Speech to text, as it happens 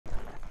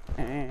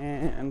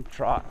and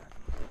trot.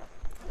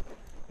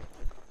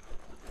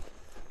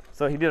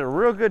 So he did a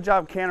real good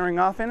job cantering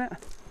off in it,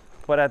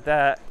 but at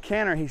that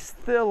canter, he's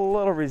still a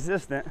little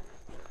resistant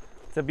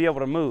to be able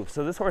to move.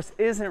 So this horse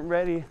isn't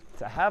ready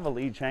to have a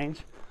lead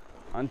change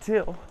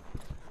until,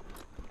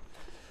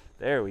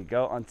 there we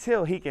go,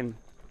 until he can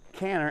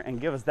canter and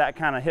give us that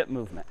kind of hip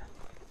movement.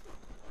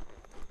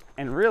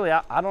 And really,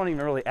 I don't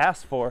even really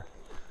ask for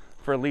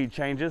lead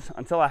changes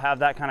until I have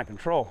that kind of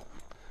control.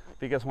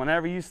 Because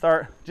whenever you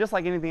start, just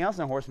like anything else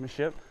in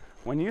horsemanship,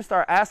 when you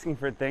start asking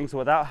for things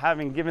without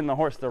having given the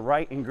horse the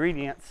right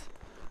ingredients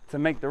to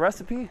make the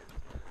recipe,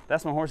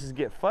 that's when horses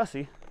get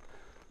fussy.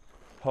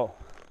 Oh,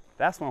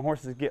 that's when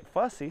horses get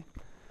fussy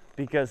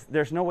because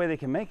there's no way they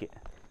can make it.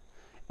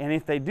 And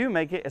if they do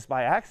make it, it's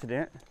by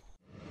accident.